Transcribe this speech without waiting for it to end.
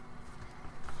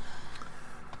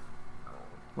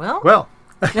Well, Well,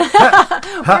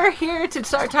 we're here to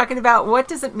start talking about what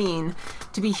does it mean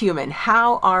to be human?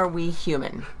 How are we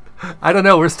human? I don't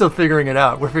know. We're still figuring it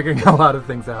out. We're figuring a lot of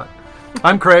things out.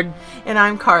 I'm Craig, And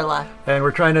I'm Carla. and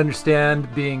we're trying to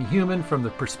understand being human from the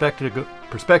perspective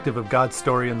of God's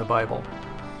story in the Bible.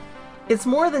 It's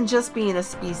more than just being a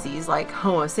species like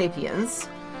Homo sapiens.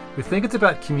 We think it's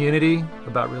about community,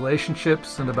 about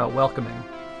relationships, and about welcoming.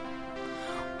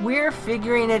 We're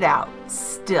figuring it out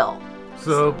still.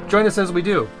 So join us as we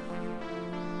do.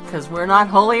 Because we're not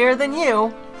holier than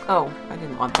you. Oh, I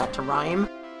didn't want that to rhyme.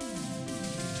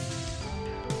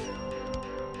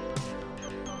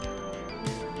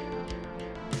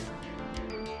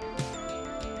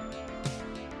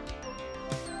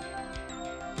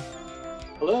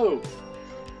 Hello.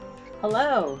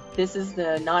 Hello, this is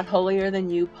the Not Holier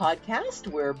Than You podcast.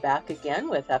 We're back again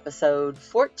with episode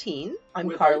 14.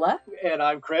 I'm Carla. And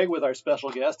I'm Craig with our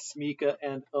special guests, Mika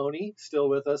and Oni, still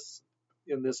with us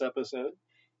in this episode.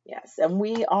 Yes, and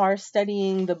we are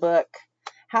studying the book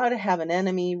How to Have an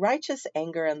Enemy, Righteous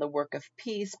Anger and the Work of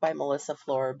Peace by Melissa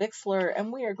Flora Bixler.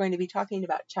 And we are going to be talking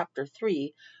about chapter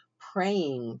 3,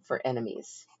 Praying for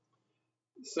Enemies.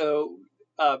 So,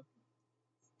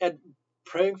 and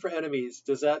praying for enemies,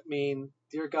 does that mean,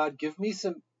 dear God, give me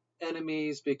some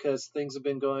enemies because things have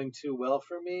been going too well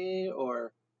for me?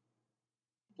 Or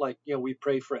like, we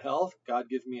pray for health, God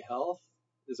give me health?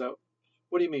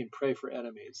 What do you mean, pray for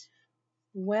enemies?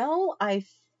 Well, I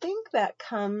think that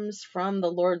comes from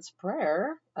the Lord's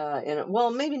Prayer.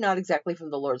 Maybe not exactly from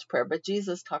the Lord's Prayer, but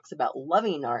Jesus talks about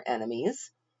loving our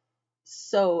enemies.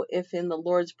 So if in the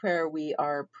Lord's Prayer we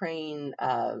are praying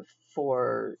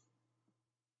for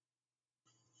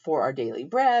our daily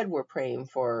bread, we're praying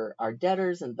for our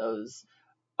debtors and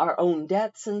our own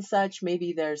debts and such,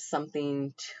 maybe there's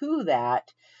something to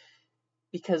that,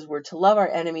 because we're to love our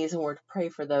enemies and we're to pray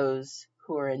for those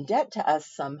who are in debt to us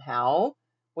somehow,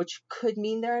 which could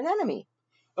mean they're an enemy.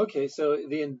 Okay, so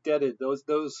the indebted,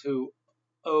 those who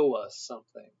owe us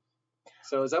something.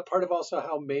 So is that part of also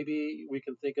how maybe we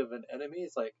can think of an enemy?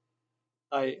 It's like,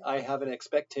 I have an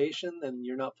expectation and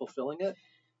you're not fulfilling it?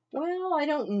 Well, I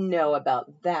don't know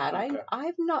about that. Okay.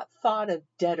 I've not thought of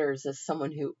debtors as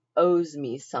someone who owes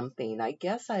me something. I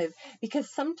guess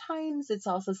because sometimes it's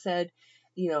also said,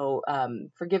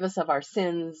 forgive us of our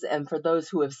sins, and for those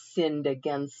who have sinned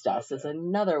against us is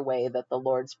another way that the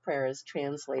Lord's Prayer is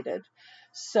translated.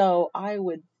 So I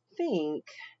would think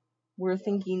we're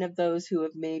thinking of those who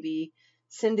have maybe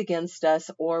sinned against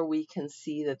us, or we can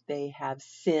see that they have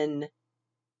sinned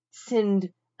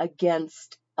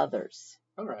against others.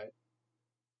 All right.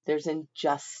 There's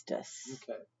injustice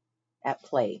at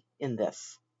play in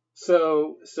this.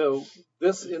 So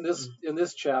in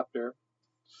this chapter,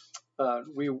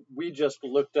 we just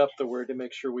looked up the word to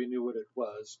make sure we knew what it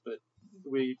was, but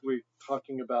we're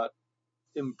talking about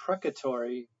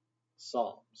imprecatory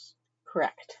psalms.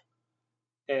 Correct.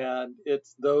 And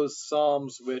it's those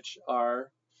psalms which are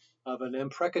of an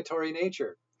imprecatory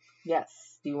nature. Yes.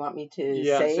 Do you want me to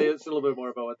say say? It's a little bit more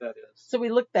about what that is. So we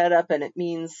looked that up, and it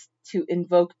means to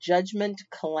invoke judgment,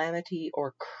 calamity,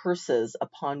 or curses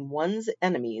upon one's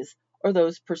enemies or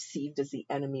those perceived as the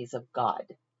enemies of God.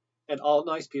 And all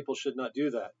nice people should not do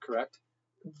that, correct?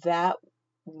 That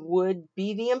would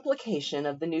be the implication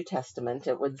of the New Testament,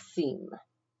 it would seem.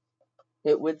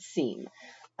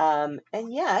 And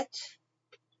yet,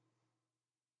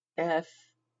 if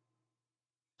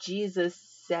Jesus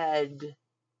said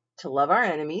to love our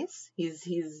enemies,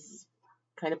 he's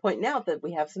kind of pointing out that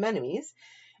we have some enemies.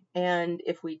 And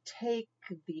if we take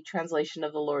the translation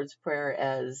of the Lord's Prayer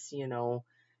as,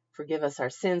 forgive us our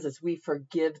sins as we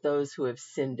forgive those who have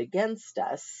sinned against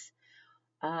us,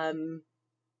 I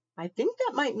think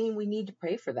that might mean we need to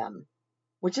pray for them,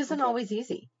 which isn't always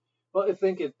easy. Well, I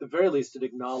think at the very least it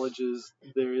acknowledges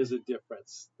there is a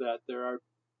difference, that there are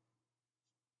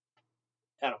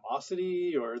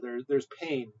animosity, or there's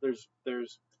pain,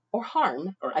 there's or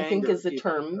harm, or I think is the even,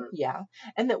 term,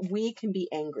 and that we can be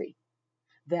angry,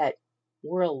 that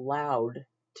we're allowed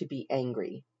to be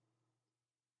angry.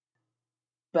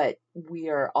 But we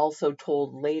are also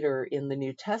told later in the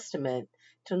New Testament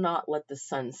to not let the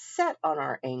sun set on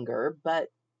our anger. But,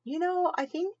 I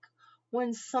think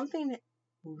when something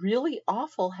really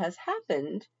awful has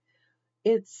happened,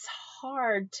 it's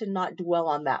hard to not dwell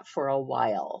on that for a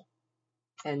while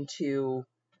and to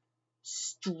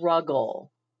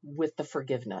struggle with the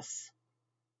forgiveness.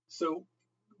 So,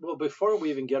 before we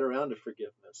even get around to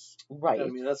forgiveness, right? I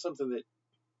mean, that's something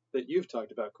that you've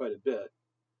talked about quite a bit,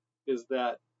 is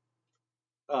that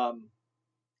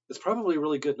it's probably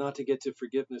really good not to get to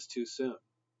forgiveness too soon.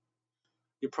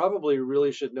 you probably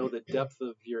really should know the depth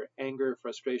of your anger,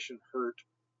 frustration, hurt,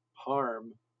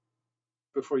 harm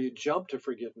before you jump to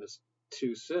forgiveness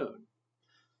too soon.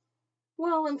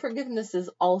 Well, and forgiveness is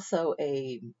also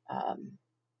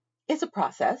it's a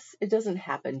process. It doesn't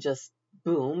happen just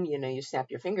boom, you snap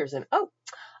your fingers and, oh,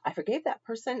 I forgave that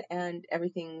person and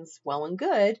everything's well and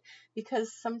good,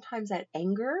 because sometimes that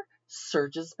anger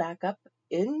surges back up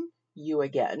in you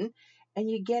again and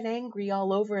you get angry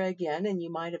all over again, and you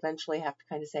might eventually have to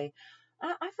kind of say,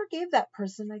 I forgave that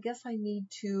person. I guess I need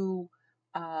to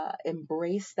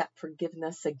embrace that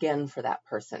forgiveness again for that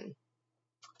person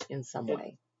in some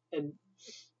way. And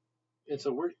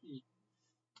so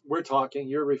we're talking,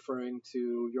 you're referring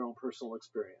to your own personal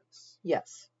experience.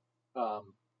 Yes.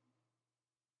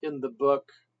 In the book,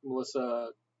 Melissa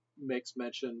makes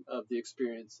mention of the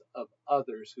experience of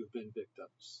others who've been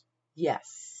victims.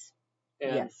 Yes.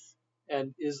 Yes.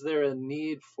 And is there a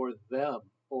need for them,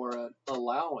 or an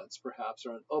allowance perhaps,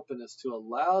 or an openness to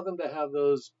allow them to have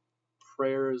those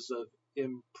prayers of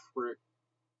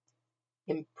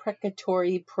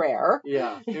imprecatory prayer?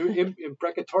 Yeah,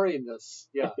 imprecatoriness.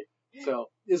 Yeah. So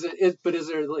is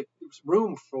there like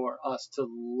room for us to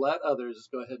let others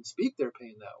go ahead and speak their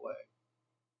pain that way?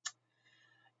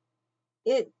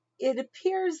 It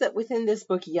appears that within this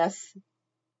book, yes,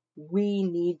 we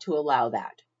need to allow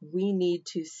that. We need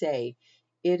to say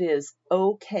it is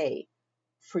okay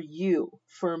for you,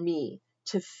 for me,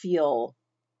 to feel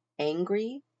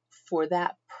angry for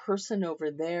that person over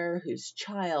there whose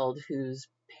child, whose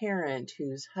parent,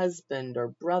 whose husband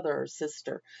or brother or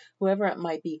sister, whoever it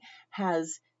might be,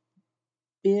 has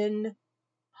been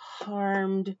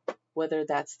harmed, whether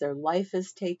that's their life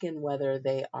is taken, whether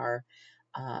they are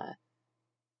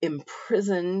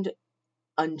imprisoned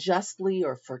unjustly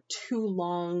or for too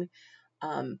long.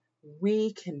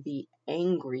 We can be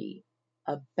angry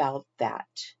about that.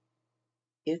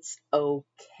 It's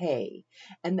okay.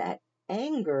 And that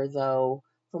anger, though,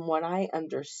 from what I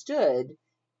understood,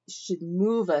 should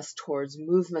move us towards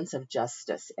movements of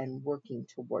justice and working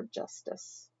toward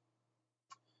justice.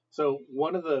 So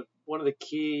one of the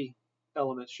key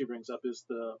elements she brings up is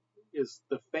the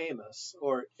famous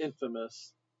or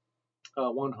infamous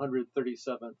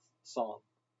 137th Psalm.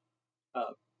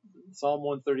 Psalm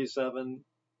 137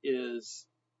 is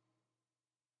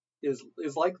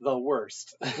like the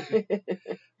worst,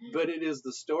 but it is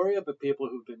the story of a people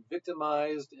who've been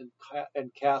victimized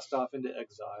and cast off into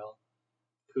exile,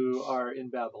 who are in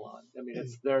Babylon. I mean,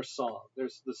 it's their song.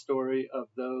 There's the story of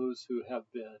those who have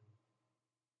been,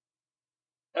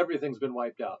 everything's been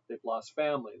wiped out. They've lost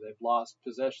family, they've lost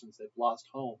possessions, they've lost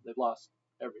home, they've lost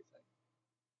everything.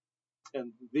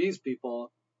 And these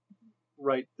people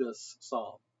write this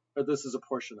psalm, or this is a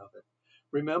portion of it.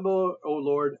 Remember, O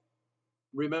Lord,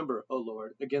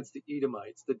 against the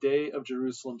Edomites, the day of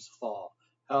Jerusalem's fall,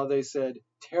 how they said,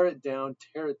 tear it down,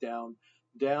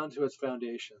 down to its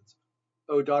foundations.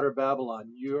 O daughter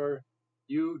Babylon, you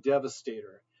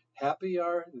devastator. Happy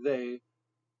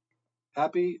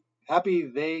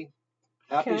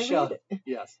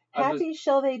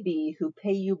shall they be who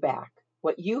pay you back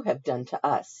what you have done to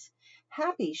us.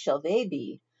 Happy shall they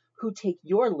be who take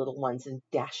your little ones and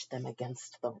dash them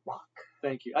against the rock.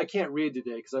 Thank you. I can't read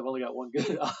today because I've only got one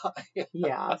good eye.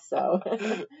 Yeah, so.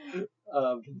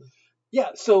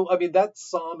 So, I mean, that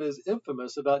psalm is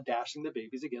infamous about dashing the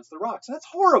babies against the rocks. That's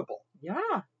horrible.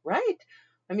 Yeah, right.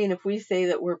 I mean, if we say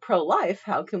that we're pro-life,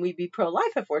 how can we be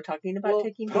pro-life if we're talking about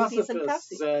taking babies in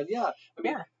custody?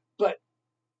 But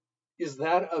is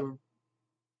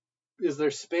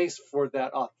there space for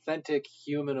that authentic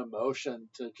human emotion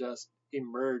to just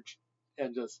emerge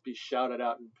and just be shouted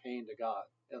out in pain to God?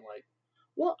 And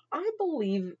well, I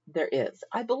believe there is.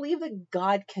 I believe that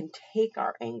God can take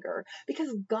our anger,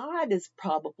 because God has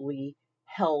probably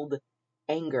held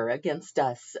anger against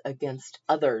us, against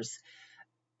others,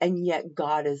 and yet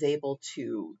God is able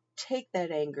to take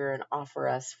that anger and offer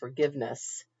us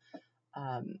forgiveness.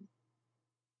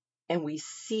 And we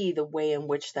see the way in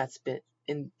which that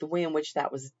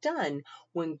was done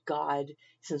when God,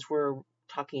 since we're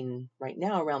talking right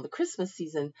now around the Christmas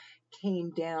season,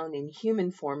 came down in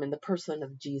human form in the person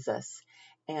of Jesus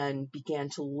and began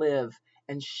to live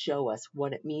and show us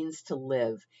what it means to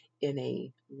live in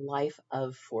a life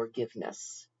of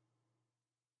forgiveness.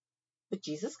 But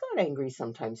Jesus got angry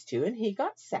sometimes too, and he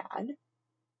got sad.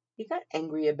 He got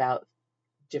angry about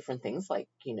different things like,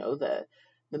 the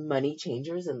money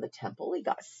changers in the temple. He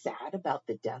got sad about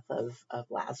the death of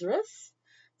Lazarus.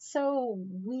 So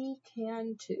we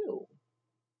can too.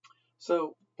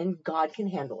 And God can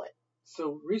handle it.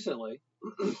 So recently,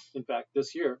 in fact,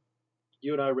 this year,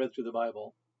 you and I read through the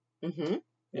Bible. Mm-hmm.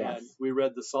 Yes. And we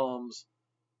read the Psalms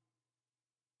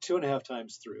 2.5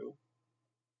 times through,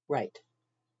 Right.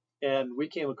 and we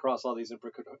came across all these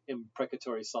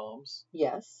imprecatory psalms.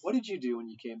 Yes. What did you do when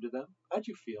you came to them? How'd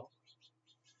you feel?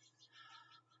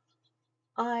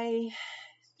 I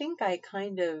think I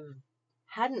kind of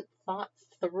hadn't thought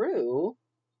through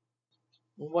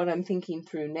what I'm thinking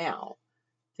through now.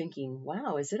 Thinking,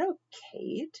 wow, is it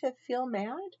okay to feel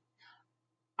mad?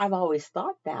 I've always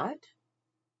thought that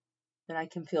I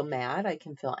can feel mad, I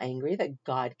can feel angry, that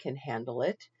God can handle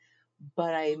it,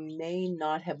 but I may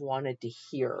not have wanted to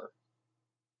hear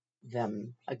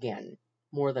them again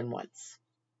more than once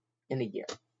in a year.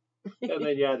 And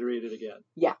then you had to read it again.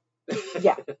 Yeah.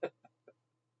 Yeah.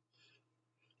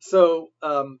 So,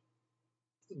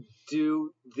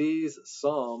 do these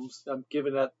psalms, I'm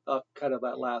giving that up, kind of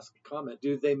that last comment,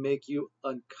 do they make you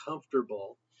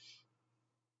uncomfortable?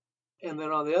 And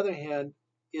then on the other hand,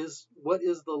 what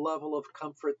is the level of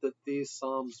comfort that these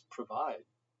psalms provide?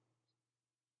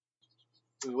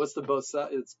 I mean, what's the both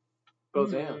sides? It's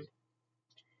both and.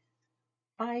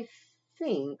 I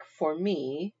think for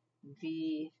me,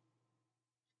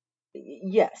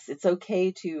 yes, it's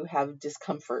okay to have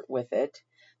discomfort with it.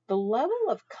 The level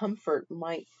of comfort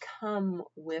might come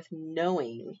with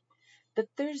knowing that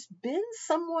there's been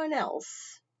someone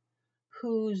else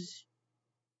who's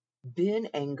been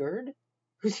angered,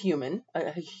 who's human,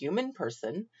 a human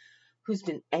person, who's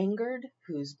been angered,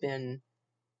 who's been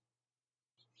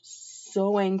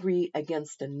so angry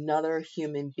against another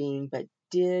human being, but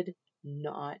did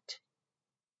not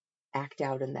act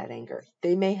out in that anger.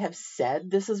 They may have said,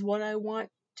 this is what I want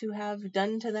to have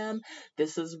done to them.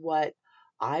 This is what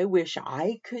I wish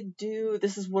I could do.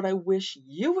 This is what I wish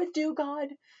you would do, God.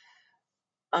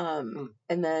 And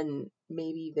then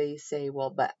maybe they say, well,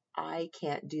 but I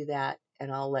can't do that,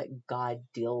 and I'll let God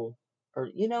deal. Or,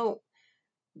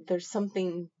 there's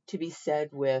something to be said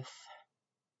with,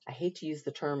 I hate to use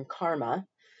the term karma,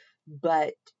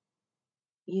 but,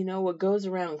 what goes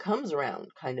around comes around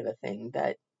kind of a thing,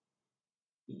 that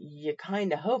you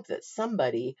kind of hope that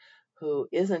somebody who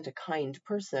isn't a kind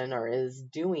person or is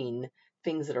doing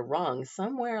things that are wrong,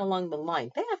 somewhere along the line,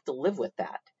 they have to live with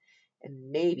that.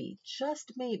 And maybe,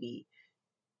 just maybe,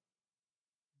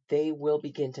 they will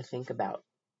begin to think about,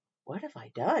 what have I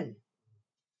done?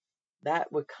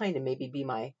 That would kind of maybe be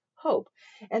my hope.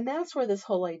 And that's where this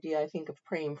whole idea, I think, of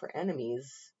praying for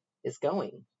enemies is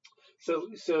going.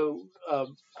 So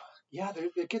yeah,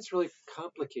 it gets really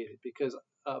complicated because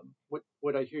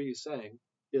what I hear you saying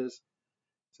is,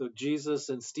 so Jesus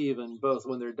and Stephen both,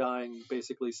 when they're dying,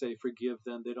 basically say, forgive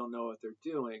them, they don't know what they're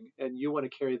doing. And you want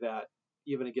to carry that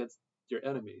even against your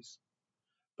enemies.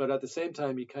 But at the same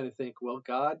time, you kind of think, well,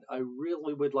 God, I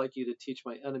really would like you to teach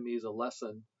my enemies a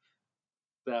lesson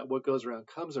that what goes around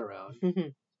comes around.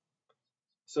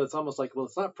 So it's almost like, well,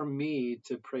 it's not for me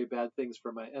to pray bad things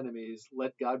for my enemies.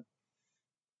 Let God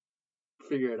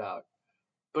figure it out.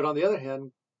 But on the other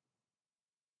hand,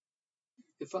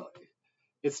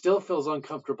 it still feels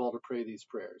uncomfortable to pray these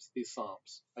prayers, these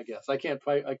psalms. I guess I can't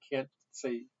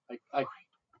say I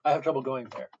have trouble going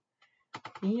there.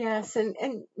 Yes, and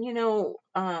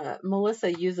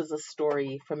Melissa uses a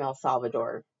story from El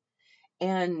Salvador,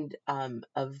 and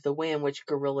of the way in which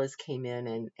guerrillas came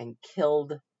in and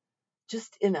killed,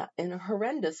 just in a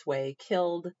horrendous way,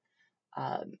 killed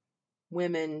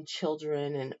women,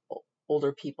 children, and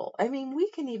older people. I mean, we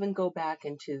can even go back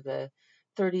into the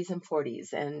 30s and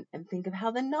 40s and think of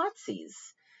how the Nazis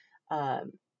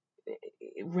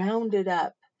rounded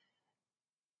up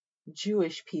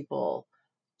Jewish people,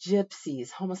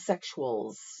 gypsies,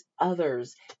 homosexuals,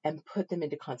 others, and put them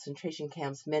into concentration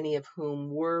camps, many of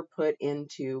whom were put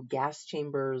into gas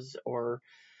chambers or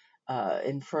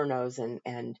infernos,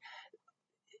 and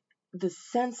the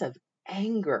sense of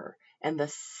anger and the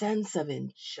sense of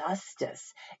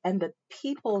injustice, and the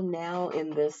people now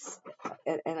in this,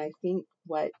 and I think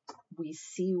what we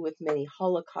see with many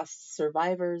Holocaust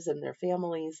survivors and their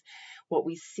families, what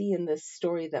we see in this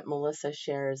story that Melissa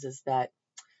shares is that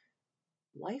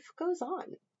life goes on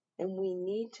and we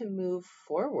need to move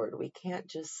forward. We can't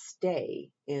just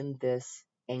stay in this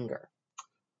anger.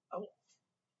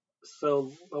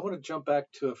 So I want to jump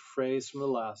back to a phrase from the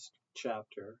last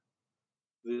chapter,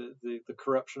 the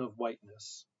corruption of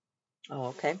whiteness. Oh,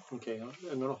 okay. Okay,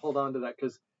 I'm going to hold on to that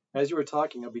because as you were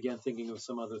talking, I began thinking of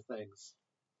some other things.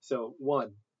 So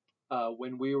one,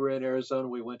 when we were in Arizona,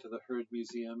 we went to the Heard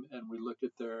Museum and we looked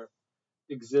at their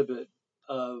exhibit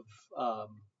of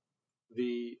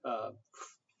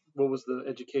what was the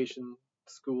education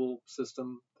school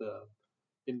system? The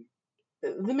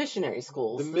missionary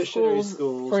schools. The missionary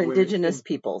schools for indigenous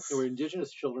peoples. Where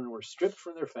indigenous children were stripped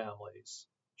from their families,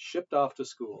 shipped off to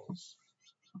schools.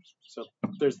 So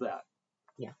there's that.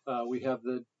 Yeah. We have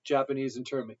the Japanese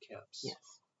internment camps.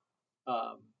 Yes.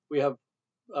 We have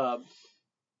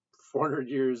 400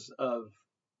 years of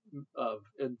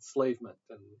enslavement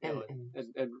and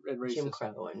racism. Jim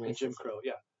Crow and racism. And Jim Crow,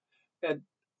 yeah.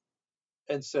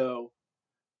 And so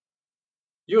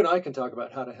you and I can talk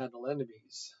about how to handle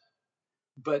enemies,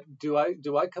 but do I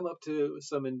come up to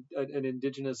an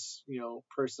indigenous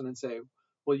person and say,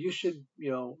 well, you should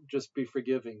just be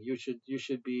forgiving. You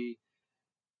should be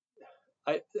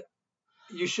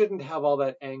you shouldn't have all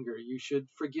that anger. You should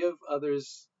forgive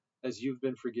others as you've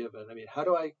been forgiven. I mean, how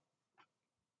do I?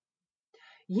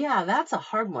 Yeah, that's a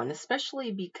hard one,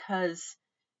 especially because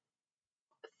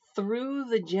through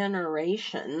the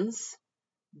generations,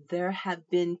 there have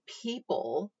been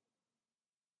people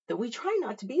that we try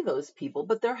not to be those people,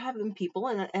 but there have been people,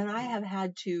 and I have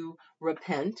had to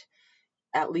repent,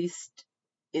 at least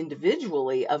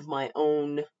individually, of my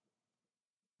own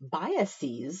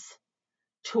biases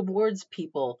towards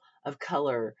people of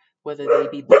color, whether they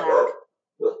be Black,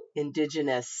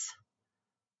 Indigenous,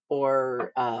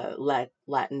 or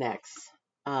Latinx,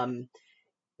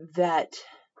 that,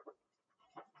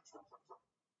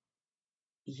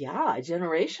 yeah,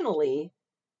 generationally,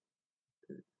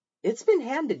 it's been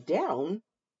handed down,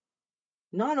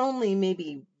 not only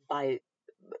maybe by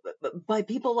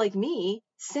people like me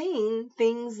saying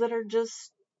things that are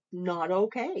just not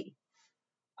okay.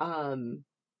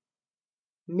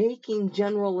 Making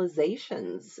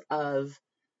generalizations of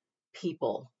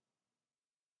people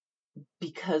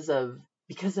because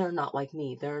they're not like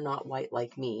me, they're not white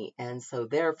like me, and so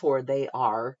therefore they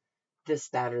are this,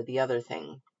 that, or the other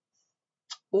thing.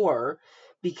 Or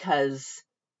because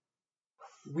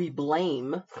we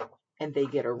blame and they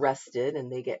get arrested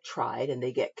and they get tried and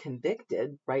they get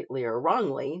convicted, rightly or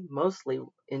wrongly, mostly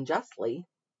unjustly,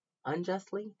 and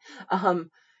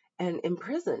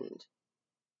imprisoned.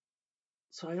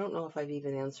 So I don't know if I've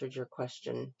even answered your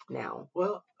question now.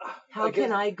 Well, how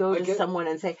can I go to someone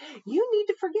and say, you need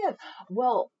to forgive?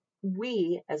 Well,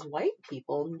 we as white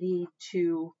people need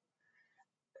to,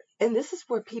 and this is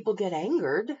where people get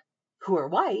angered who are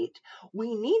white,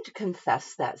 we need to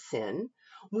confess that sin.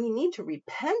 We need to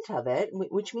repent of it,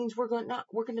 which means we're going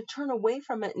to turn away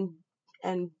from it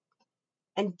and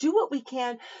do what we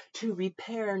can to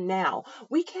repair now.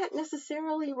 We can't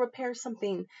necessarily repair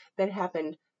something that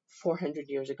happened 400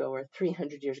 years ago or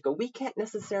 300 years ago. We can't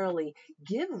necessarily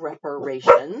give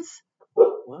reparations.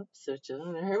 Whoops,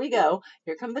 here we go.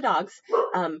 Here come the dogs.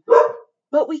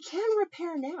 But we can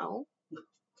repair now.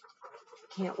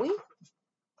 Can't we?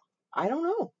 I don't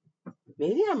know.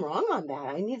 Maybe I'm wrong on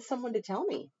that. I need someone to tell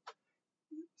me.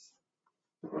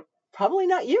 Probably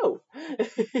not you.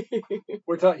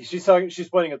 We're talking. She's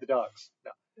pointing at the dogs.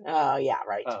 No. Oh, yeah,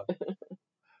 right.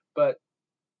 But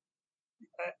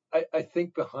I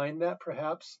think behind that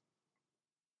perhaps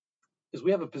is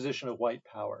we have a position of white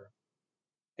power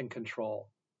and control.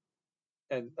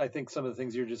 And I think some of the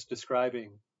things you're just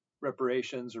describing,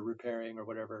 reparations or repairing or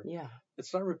whatever, yeah,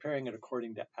 it's not repairing it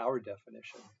according to our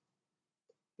definition.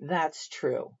 That's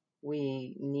true.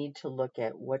 We need to look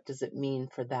at what does it mean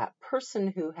for that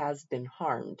person who has been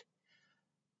harmed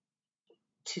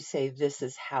to say this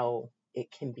is how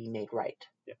it can be made right.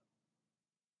 Yeah.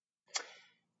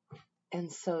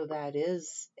 And so that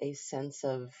is a sense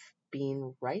of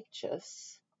being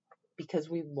righteous because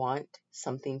we want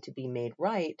something to be made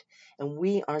right and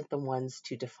we aren't the ones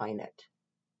to define it.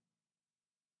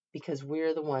 Because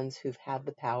we're the ones who've had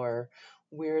the power,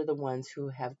 we're the ones who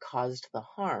have caused the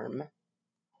harm,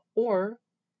 or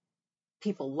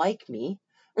people like me,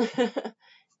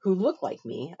 who look like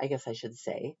me, I guess I should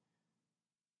say.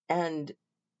 And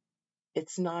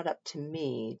it's not up to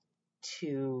me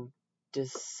to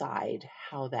decide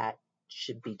how that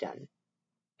should be done.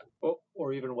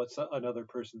 Or even what another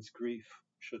person's grief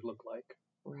should look like.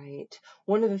 Right.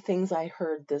 One of the things I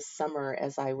heard this summer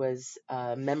as I was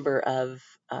a member of,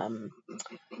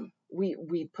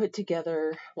 we put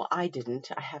together, well, I didn't.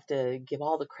 I have to give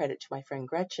all the credit to my friend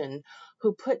Gretchen,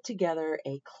 who put together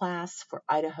a class for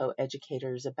Idaho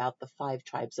educators about the 5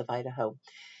 tribes of Idaho.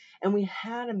 And we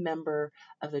had a member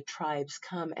of the tribes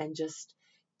come and just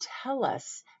tell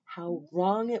us how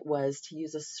wrong it was to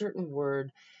use a certain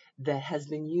word that has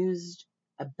been used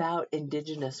about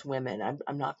Indigenous women.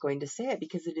 I'm not going to say it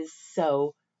because it is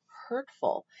so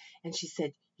hurtful. And she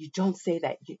said, you don't say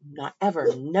that. Not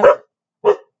ever. Never.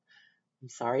 I'm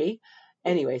sorry.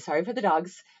 Anyway, sorry for the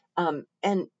dogs.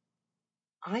 And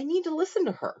I need to listen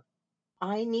to her.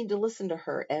 I need to listen to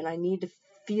her and I need to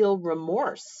feel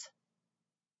remorse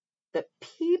that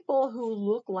people who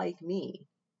look like me,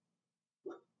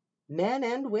 men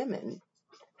and women,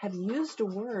 have used a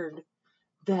word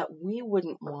that we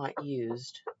wouldn't want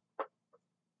used.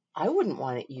 I wouldn't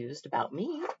want it used about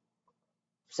me.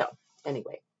 So,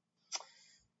 anyway.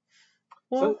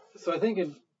 Well, So I think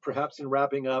perhaps in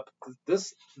wrapping up,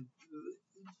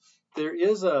 there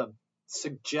is a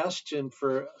suggestion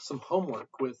for some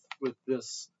homework with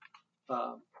this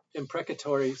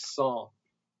imprecatory psalm.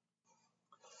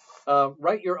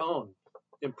 Write your own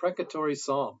imprecatory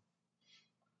psalm.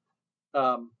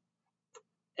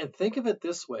 And think of it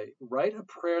this way. Write a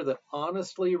prayer that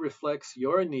honestly reflects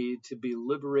your need to be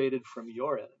liberated from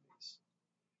your enemies.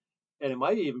 And it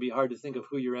might even be hard to think of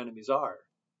who your enemies are.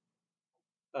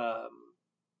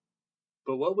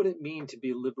 But what would it mean to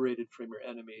be liberated from your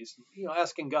enemies?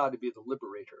 Asking God to be the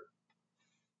liberator.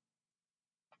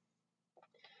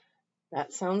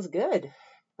 That sounds good.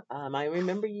 I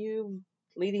remember you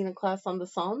leading a class on the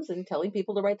Psalms and telling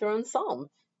people to write their own psalm.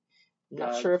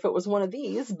 Not sure if it was one of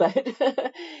these, but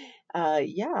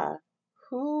yeah.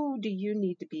 Who do you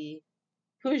need to be?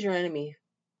 Who's your enemy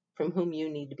from whom you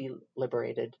need to be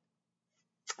liberated?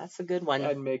 That's a good one.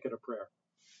 And make it a prayer.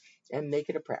 And make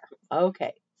it a prayer.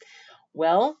 Okay.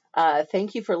 Well,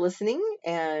 thank you for listening.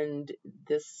 And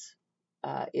this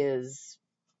is,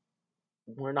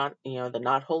 we're not, the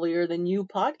Not Holier Than You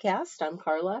podcast. I'm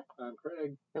Carla. I'm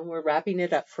Craig. And we're wrapping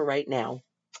it up for right now.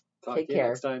 Take care.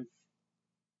 Next time.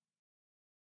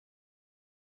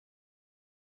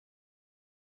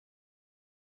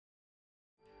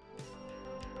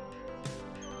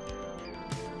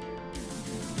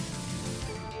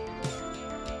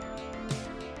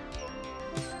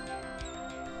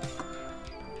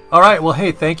 All right. Well,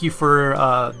 hey, thank you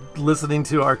for listening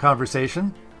to our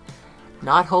conversation.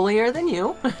 Not Holier Than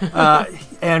You.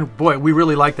 And boy, we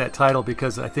really like that title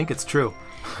because I think it's true.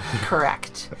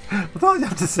 Correct. Well, you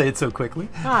have to say it so quickly.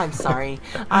 I'm sorry.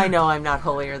 I know I'm not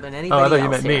holier than anybody else. Oh, I thought you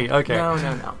meant here. Me. Okay.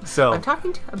 No. So I'm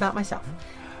talking about myself.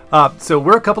 So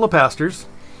we're a couple of pastors.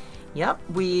 Yep.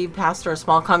 We pastor a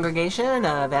small congregation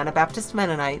of Anabaptist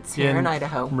Mennonites here in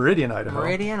Idaho. Meridian,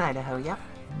 Idaho. Yep.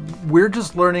 We're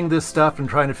just learning this stuff and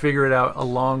trying to figure it out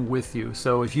along with you.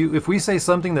 So if we say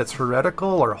something that's heretical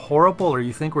or horrible or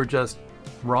you think we're just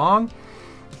wrong,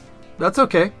 that's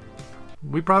okay.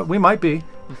 We might be.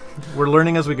 We're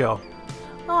learning as we go.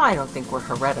 Oh, I don't think we're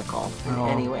heretical in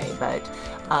any way, but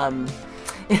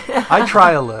I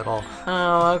try a little.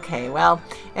 Oh, okay. Well,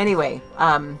 anyway,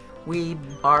 we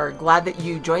are glad that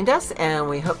you joined us, and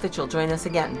we hope that you'll join us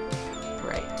again.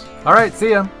 Right. All right.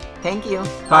 See ya. Thank you.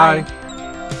 Bye.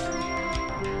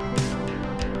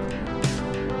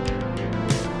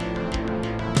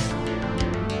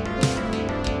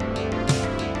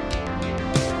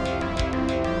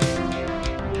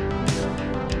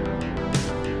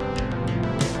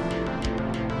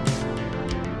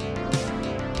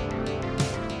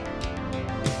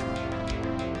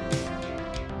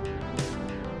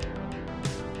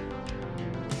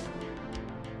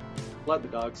 Glad the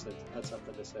dog had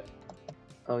something to say.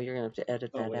 Oh, you're going to have to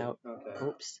edit that out. Okay.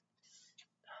 Oops.